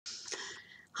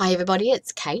Hi everybody,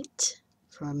 it's Kate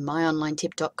from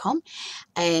myonlinetip.com,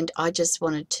 and I just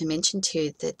wanted to mention to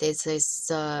you that there's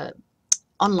this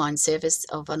online service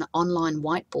of an online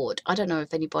whiteboard. I don't know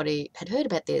if anybody had heard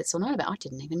about this or known about. I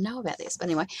didn't even know about this, but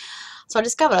anyway, so I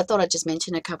discovered. I thought I'd just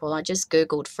mention a couple. I just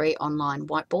googled free online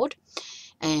whiteboard,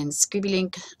 and Scribbly,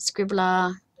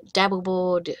 Scribbler,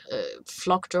 Dabbleboard,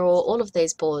 Flockdraw, all of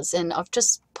these boards, and I've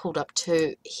just pulled up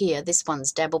two here. This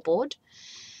one's Dabbleboard.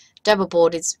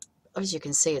 Dabbleboard is, as you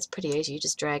can see, it's pretty easy. You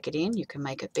just drag it in. You can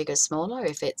make it bigger, smaller.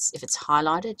 If it's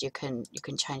highlighted, you can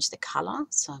change the color.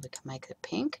 So we can make it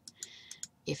pink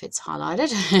if it's highlighted.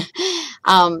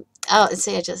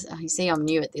 See, you see, I'm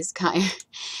new at this game.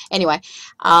 Anyway,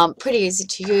 pretty easy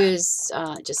to use.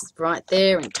 Just right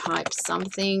there and type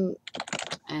something,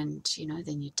 and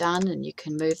then you're done. And you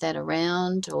can move that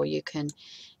around, or you can,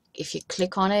 if you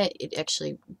click on it, it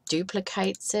actually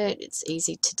duplicates it. It's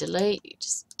easy to delete. You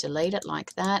just delete it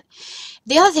like that.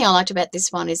 The other thing I liked about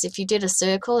this one is if you did a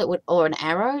circle, it would, or an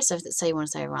arrow. So if, say you want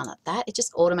to say around like that, it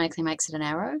just automatically makes it an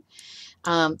arrow.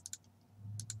 I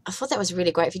thought that was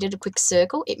really great. If you did a quick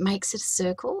circle, it makes it a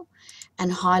circle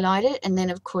and highlight it. And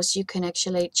then, of course, you can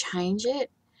actually change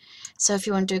it. So if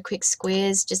you want to do quick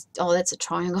squares, just, oh, that's a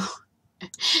triangle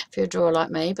if you're a drawer like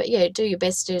me. But, yeah, do your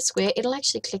best to do a square. It'll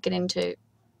actually click it into,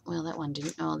 well, that one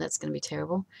didn't. Oh, that's going to be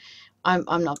terrible. I'm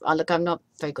not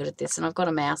very good at this, and I've got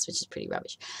a mouse, which is pretty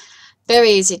rubbish.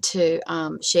 Very easy to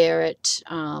share it.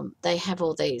 They have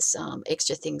all these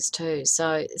extra things too.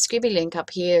 So the Scribbly link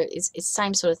up here is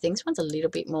same sort of thing. This one's a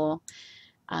little bit more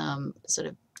sort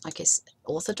of, I guess,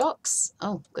 orthodox.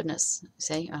 Oh goodness,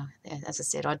 see, oh, yeah, as I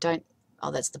said, I don't. Oh,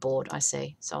 that's the board. I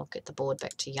see. So I'll get the board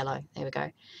back to yellow. There we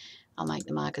go. I'll make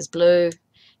the markers blue.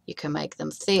 You can make them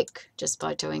thick just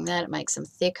by doing that. It makes them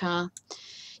thicker.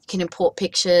 You can import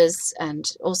pictures and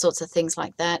all sorts of things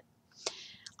like that.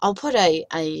 I'll put a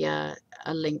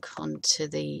link onto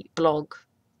the blog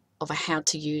of how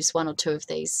to use one or two of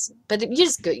these. But you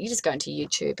just go into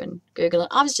YouTube and Google it.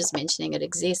 I was just mentioning it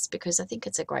exists because I think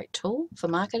it's a great tool for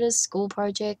marketers, school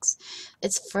projects.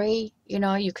 It's free.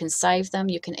 You can save them,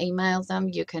 you can email them,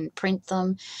 you can print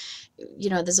them.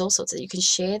 There's all sorts of, you can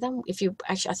share them. If you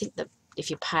actually, I think that if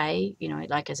you pay,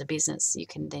 like as a business, you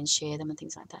can then share them and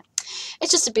things like that. It's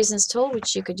just a business tool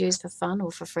which you could use for fun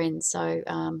or for friends, so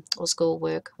or school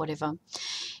work, whatever.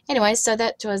 Anyway, so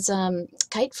that was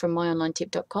Kate from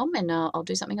myonlinetip.com, and I'll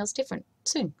do something else different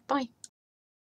soon. Bye.